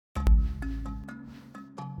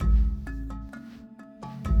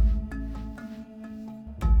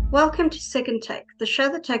Welcome to Second Take, the show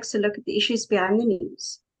that takes a look at the issues behind the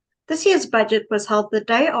news. This year's budget was held the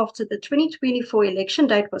day after the 2024 election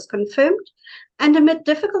date was confirmed and amid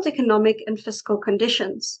difficult economic and fiscal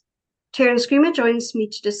conditions. Terence Creamer joins me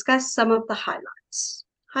to discuss some of the highlights.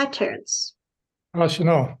 Hi, Terence. Hi,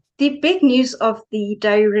 Chanel. The big news of the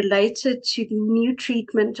day related to the new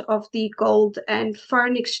treatment of the gold and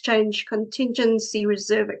foreign exchange contingency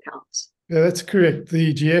reserve accounts. Yeah, that's correct.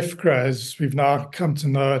 The GFCRA, as we've now come to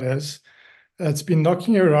know it as, it's been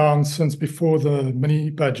knocking around since before the mini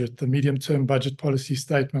budget, the medium-term budget policy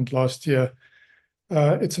statement last year.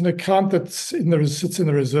 It's an account that sits in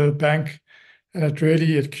the Reserve Bank, and it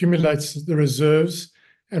really accumulates the reserves.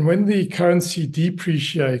 And when the currency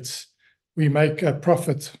depreciates, we make a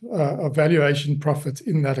profit, a valuation profit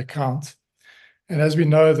in that account. And as we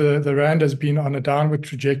know, the rand has been on a downward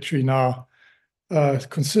trajectory now,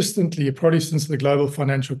 consistently, probably since the global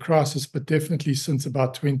financial crisis, but definitely since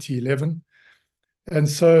about 2011. And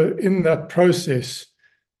so in that process,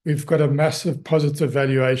 we've got a massive positive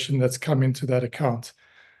valuation that's come into that account.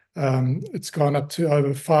 It's gone up to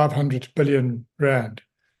over 500 billion rand.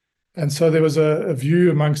 And so there was a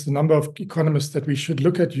view amongst a number of economists that we should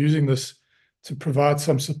look at using this to provide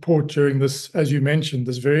some support during this, as you mentioned,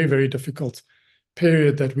 this very, very difficult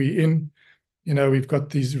period that we're in. You know, we've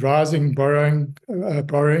got these rising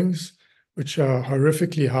borrowings, which are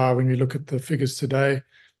horrifically high when we look at the figures today.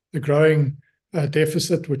 The growing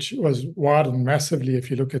deficit, which was widened massively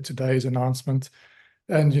if you look at today's announcement.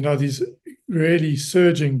 And, you know, these really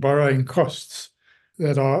surging borrowing costs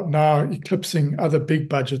that are now eclipsing other big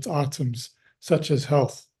budget items, such as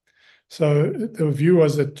health. So the view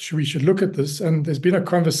was that we should look at this. And there's been a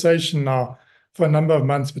conversation now for a number of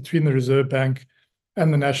months between the Reserve Bank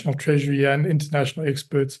and the National Treasury and international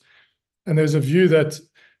experts. And there's a view that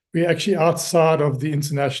we actually, outside of the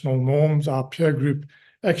international norms, our peer group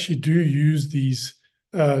actually do use these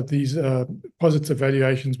positive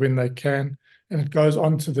valuations when they can, and it goes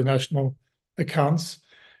on to the national accounts.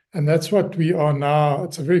 And that's what we are now.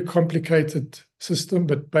 It's a very complicated system,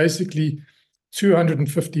 but basically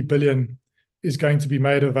 250 billion is going to be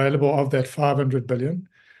made available of that 500 billion.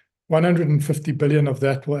 150 billion of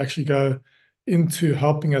that will actually go into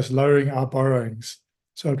helping us lowering our borrowings.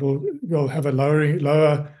 So we'll have a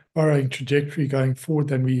lower borrowing trajectory going forward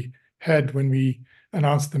than we had when we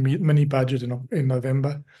announced the mini budget in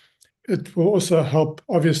November. It will also help,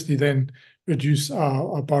 obviously, then reduce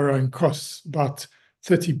our borrowing costs, about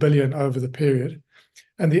 30 billion over the period.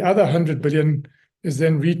 And the other 100 billion is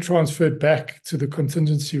then retransferred back to the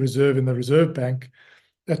contingency reserve in the Reserve Bank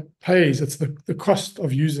that pays. It's the cost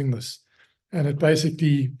of using this. And it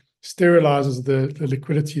basically sterilizes the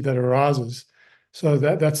liquidity that arises. So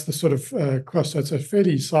that's the sort of cost. So it's a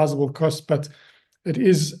fairly sizable cost, but it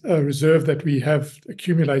is a reserve that we have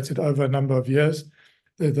accumulated over a number of years.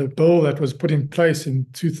 The bill that was put in place in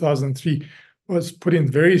 2003 was put in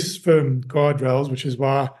very firm guardrails, which is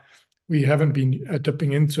why we haven't been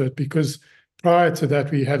dipping into it, because prior to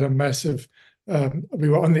that, we had a massive, we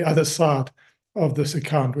were on the other side of this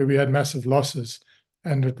account where we had massive losses.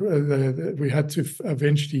 And we had to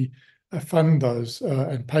eventually fund those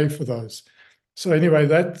and pay for those. So anyway,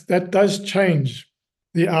 that does change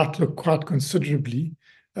the outlook quite considerably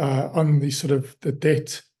on the sort of the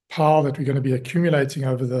debt pile that we're going to be accumulating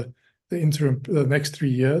over the next 3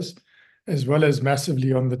 years, as well as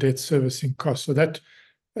massively on the debt servicing cost. So that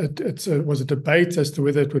was a debate as to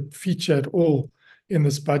whether it would feature at all in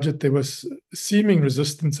this budget. There was seeming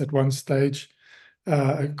resistance at one stage,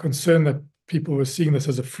 a concern that people were seeing this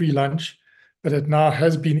as a free lunch, but it now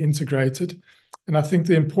has been integrated. And I think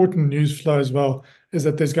the important news flow as well is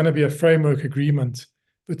that there's going to be a framework agreement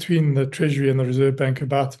between the Treasury and the Reserve Bank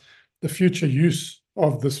about the future use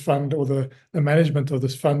of this fund, or the management of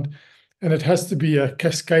this fund. And it has to be a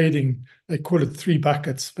cascading, they call it 3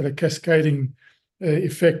 buckets, but a cascading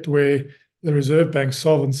effect where the Reserve Bank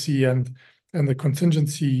solvency and the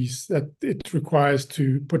contingencies that it requires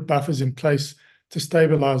to put buffers in place to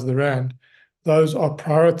stabilize the rand, those are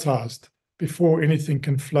prioritized before anything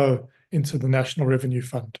can flow into the National Revenue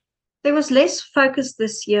Fund. There was less focus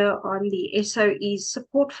this year on the SOEs,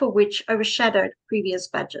 support for which overshadowed previous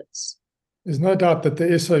budgets. There's no doubt that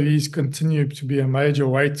the SOEs continue to be a major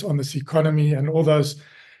weight on this economy, and all those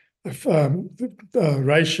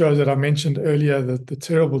ratios that I mentioned earlier, the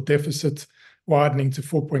terrible deficit widening to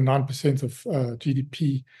 4.9% of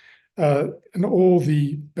GDP, and all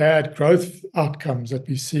the bad growth outcomes that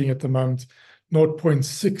we're seeing at the moment.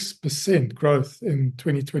 0.6% growth in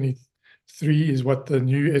 2023 is what the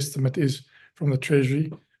new estimate is from the Treasury,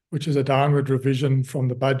 which is a downward revision from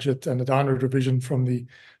the budget and a downward revision from the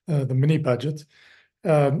mini budget.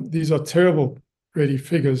 These are terrible, really,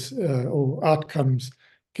 figures or outcomes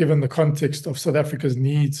given the context of South Africa's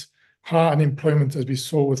needs, high unemployment, as we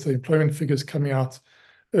saw with the employment figures coming out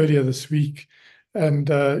earlier this week, and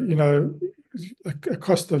a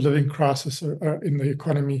cost of living crisis in the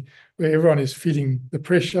economy where everyone is feeling the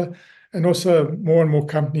pressure, and also more and more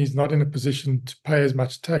companies not in a position to pay as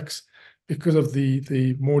much tax because of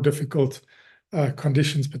the more difficult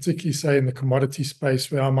conditions, particularly, say, in the commodity space,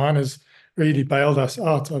 where our miners really bailed us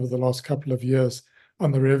out over the last couple of years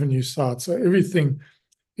on the revenue side. So everything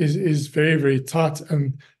is very, very tight,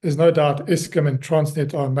 and there's no doubt Eskom and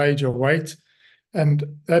Transnet are a major weight, and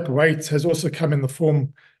that weight has also come in the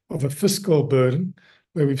form of a fiscal burden,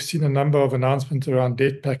 where we've seen a number of announcements around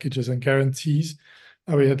debt packages and guarantees.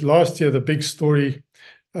 We had last year, the big story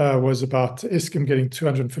was about Eskom getting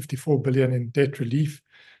 254 billion in debt relief,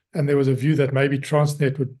 and there was a view that maybe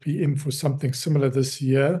Transnet would be in for something similar this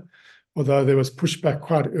year, although there was pushback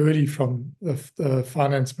quite early from the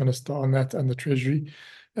Finance Minister on that and the Treasury.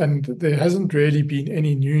 And there hasn't really been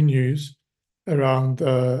any new news around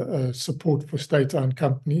support for state-owned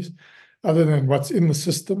companies other than what's in the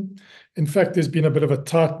system. In fact, there's been a bit of a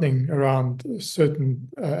tightening around certain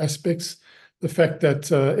aspects. The fact that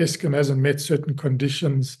Eskom hasn't met certain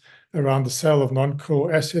conditions around the sale of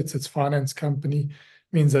non-core assets, its finance company,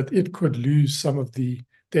 means that it could lose some of the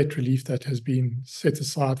debt relief that has been set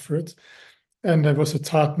aside for it. And they've also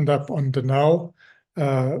tightened up on Denel.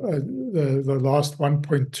 The last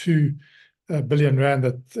 1.2 billion rand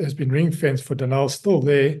that has been ring-fenced for Denel is still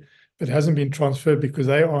there, but hasn't been transferred because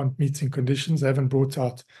they aren't meeting conditions. They haven't brought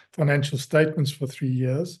out financial statements for 3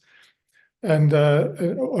 years. And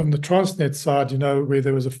on the Transnet side, where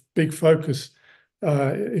there was a big focus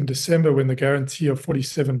in December when the guarantee of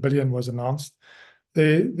 47 billion was announced,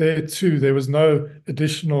 there too, there was no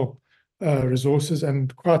additional resources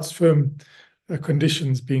and quite firm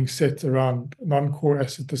conditions being set around non-core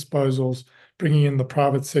asset disposals, bringing in the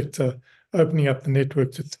private sector, opening up the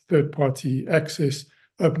network to third-party access,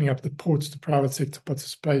 opening up the ports to private sector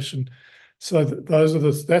participation. So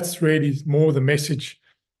that's really more the message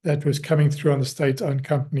that was coming through on the state-owned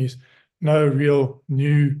companies. No real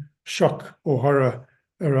new shock or horror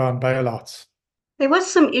around bailouts. There was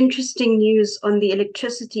some interesting news on the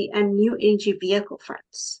electricity and new energy vehicle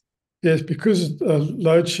fronts. Yes, because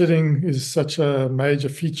load shedding is such a major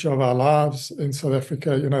feature of our lives in South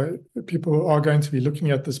Africa, people are going to be looking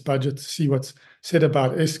at this budget to see what's said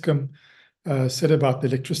about Eskom, said about the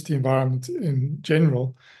electricity environment in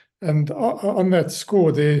general. And on that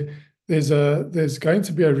score, there's going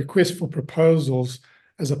to be a request for proposals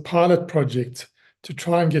as a pilot project to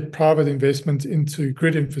try and get private investment into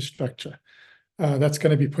grid infrastructure. That's going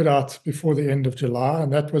to be put out before the end of July,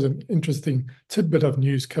 and that was an interesting tidbit of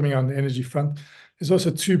news coming on the energy front. There's also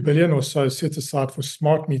 2 billion or so set aside for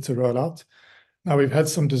smart meter rollout. Now, we've had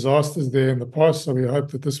some disasters there in the past, so we hope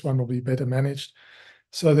that this one will be better managed.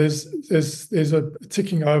 So there's a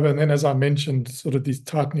ticking over, and then, as I mentioned, sort of these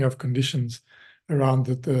tightening of conditions around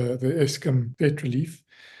the Eskom debt relief.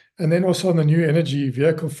 And then also on the new energy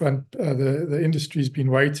vehicle front, the industry's been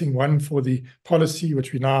waiting, one, for the policy,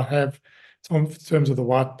 which we now have, in terms of the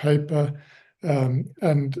white paper,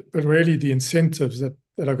 but really the incentives that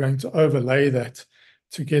are going to overlay that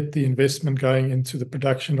to get the investment going into the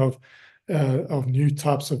production of new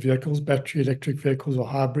types of vehicles, battery electric vehicles or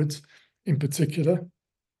hybrids in particular.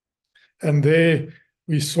 And there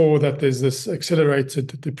we saw that there's this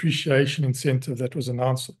accelerated depreciation incentive that was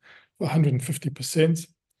announced for 150%.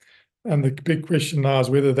 And the big question now is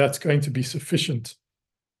whether that's going to be sufficient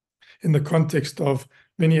in the context of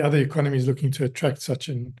many other economies looking to attract such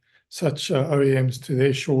OEMs to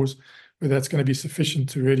their shores, whether that's going to be sufficient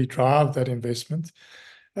to really drive that investment.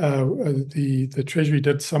 The Treasury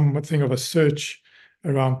did something of a search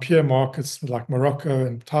around peer markets like Morocco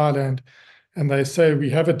and Thailand, and they say we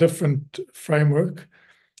have a different framework,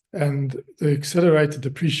 and the accelerated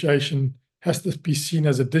depreciation has to be seen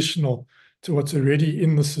as additional to what's already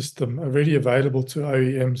in the system, already available to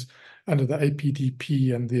OEMs under the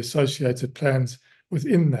APDP and the associated plans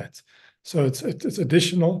within that. So it's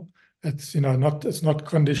additional. It's not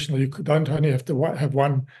conditional. You don't only have to have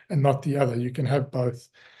one and not the other. You can have both.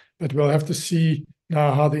 But we'll have to see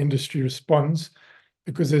now how the industry responds,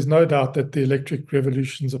 because there's no doubt that the electric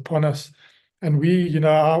revolution's upon us. And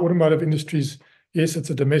our automotive industries, yes, it's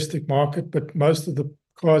a domestic market, but most of the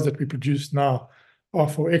cars that we produce now are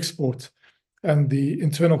for export. And the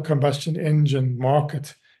internal combustion engine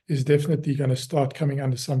market is definitely going to start coming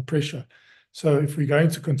under some pressure. So if we're going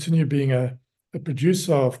to continue being a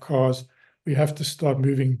producer of cars, we have to start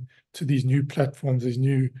moving to these new platforms, these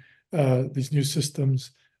new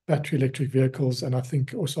systems battery electric vehicles, and I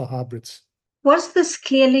think also hybrids. Was this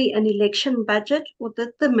clearly an election budget, or did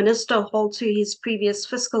the minister hold to his previous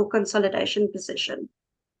fiscal consolidation position?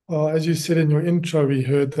 Well, as you said in your intro, we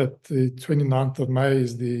heard that the 29th of May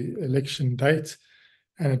is the election date,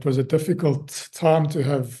 and it was a difficult time to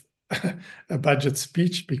have a budget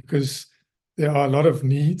speech because there are a lot of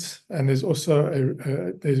needs, and there's also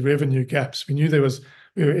there's revenue gaps. We knew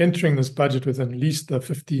we were entering this budget with at least a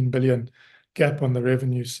 15 billion gap on the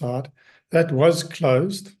revenue side. That was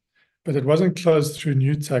closed, but it wasn't closed through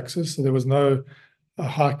new taxes, so there was no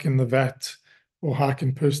hike in the VAT or hike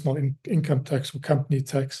in personal income tax or company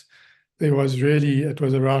tax. It was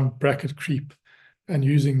around bracket creep and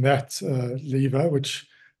using that lever, which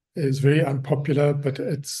is very unpopular, but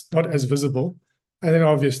it's not as visible. And then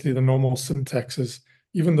obviously the normal sin taxes,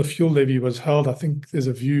 even the fuel levy was held. I think there's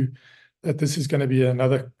a view that this is going to be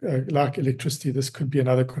another, like electricity, this could be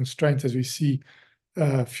another constraint as we see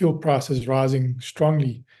fuel prices rising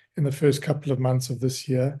strongly in the first couple of months of this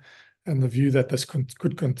year, and the view that this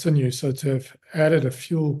could continue. So to have added a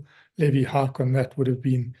fuel levy hike on that would have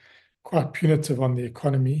been quite punitive on the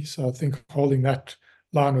economy. So I think holding that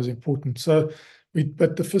line was important. So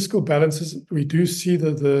but the fiscal balances, we do see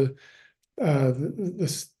the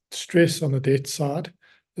stress on the debt side,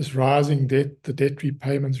 this rising debt, the debt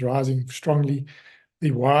repayments rising strongly,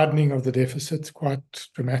 the widening of the deficit quite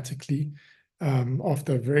dramatically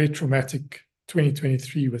after a very traumatic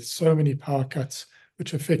 2023 with so many power cuts,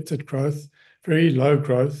 which affected growth, very low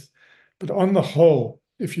growth. But on the whole,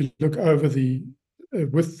 if you look over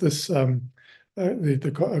with this,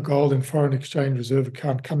 the gold and foreign exchange reserve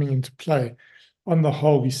account coming into play, on the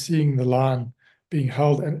whole, we're seeing the line being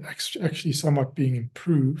held and actually somewhat being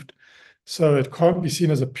improved. So it can't be seen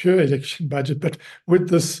as a pure election budget, but would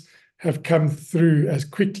this have come through as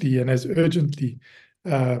quickly and as urgently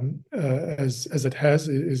as it has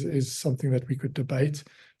is something that we could debate.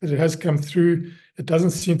 But it has come through. It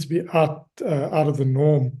doesn't seem to be out of the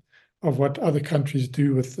norm of what other countries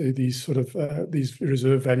do with these sort of these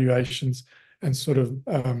reserve valuations and sort of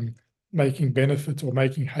making benefit or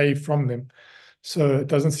making hay from them. So it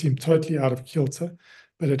doesn't seem totally out of kilter,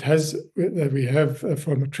 but it has, we have,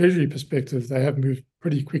 from a Treasury perspective, they have moved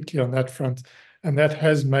pretty quickly on that front, and that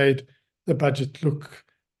has made the budget look,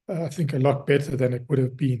 I think, a lot better than it would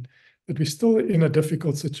have been. But we're still in a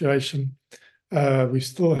difficult situation. We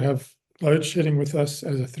still have load shedding with us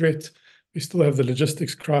as a threat. We still have the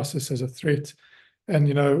logistics crisis as a threat. And,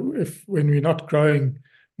 you know, when we're not growing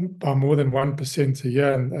by more than 1% a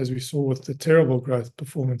year, and as we saw with the terrible growth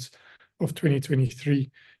performance of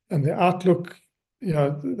 2023, and the outlook, you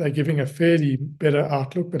know, they're giving a fairly better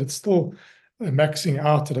outlook, but it's still maxing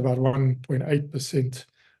out at about 1.8%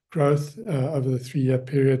 growth over the 3-year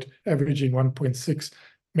period, averaging 1.6.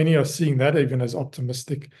 Many are seeing that even as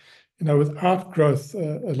optimistic. You know, without growth,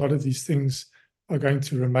 a lot of these things are going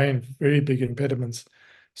to remain very big impediments.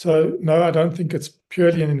 So no, I don't think it's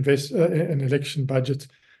purely an election budget,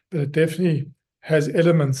 but it definitely has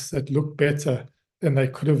elements that look better than they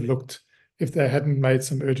could have looked if they hadn't made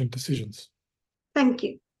some urgent decisions. Thank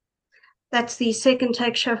you. That's the Second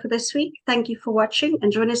Take show for this week. Thank you for watching,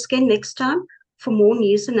 and join us again next time for more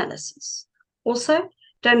news analysis. Also,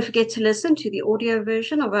 don't forget to listen to the audio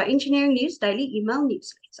version of our Engineering News Daily email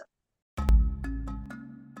newsletter.